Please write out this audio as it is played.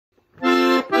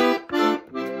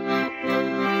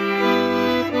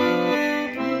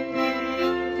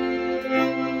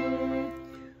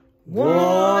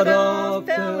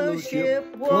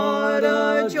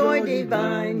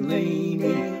mine,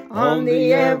 leaning on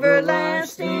the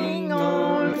everlasting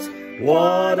arms.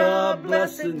 What a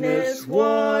blessedness,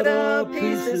 what a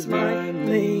peace is mine,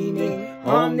 leaning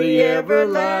on the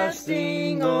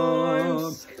everlasting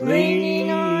arms. Leaning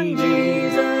on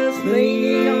Jesus,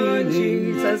 leaning on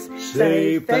Jesus,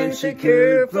 safe and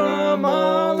secure from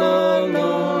all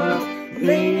alarms.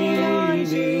 Leaning on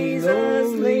Jesus,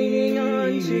 leaning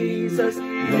on Jesus,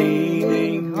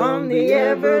 leaning on the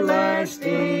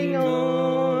everlasting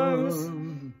arms.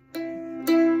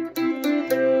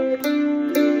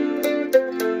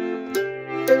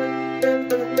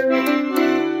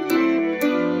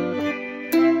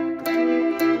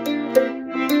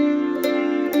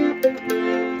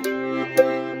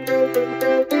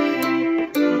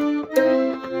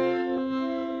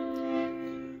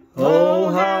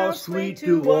 Sweet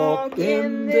to walk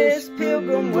in this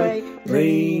pilgrim way,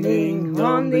 leaning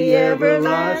on the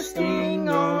everlasting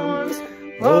arms.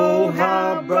 Oh,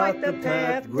 how bright the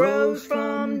path grows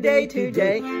from day to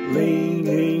day,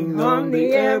 leaning on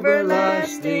the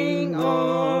everlasting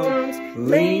arms.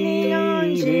 Leaning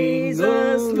on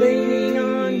Jesus, leaning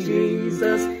on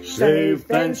Jesus, safe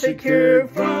and secure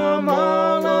from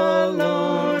all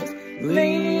alarms.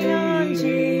 Leaning on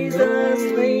Jesus,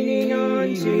 leaning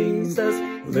on Jesus,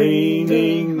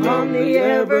 leaning on the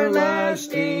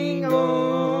everlasting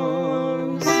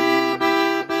arms.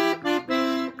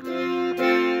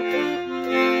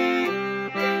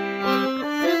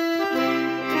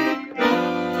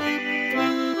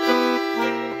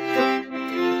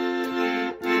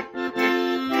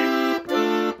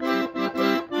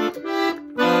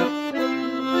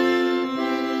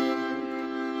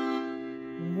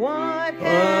 What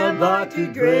have I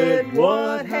to dread?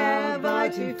 What have I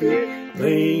to fear?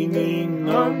 Leaning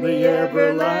on the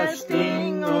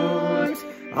everlasting arms.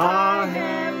 I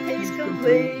have peace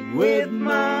complete with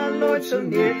my Lord so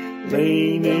near,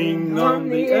 leaning on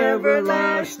the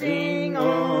everlasting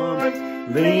arms.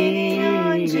 Leaning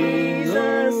on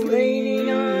Jesus, leaning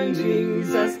on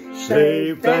Jesus,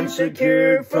 safe and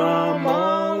secure from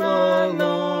all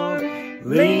alarm.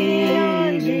 Leaning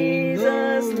on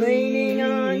Jesus, leaning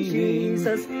on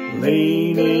Jesus,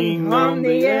 leaning on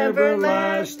the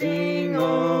everlasting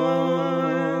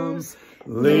arms.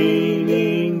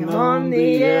 Leaning on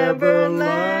the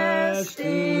everlasting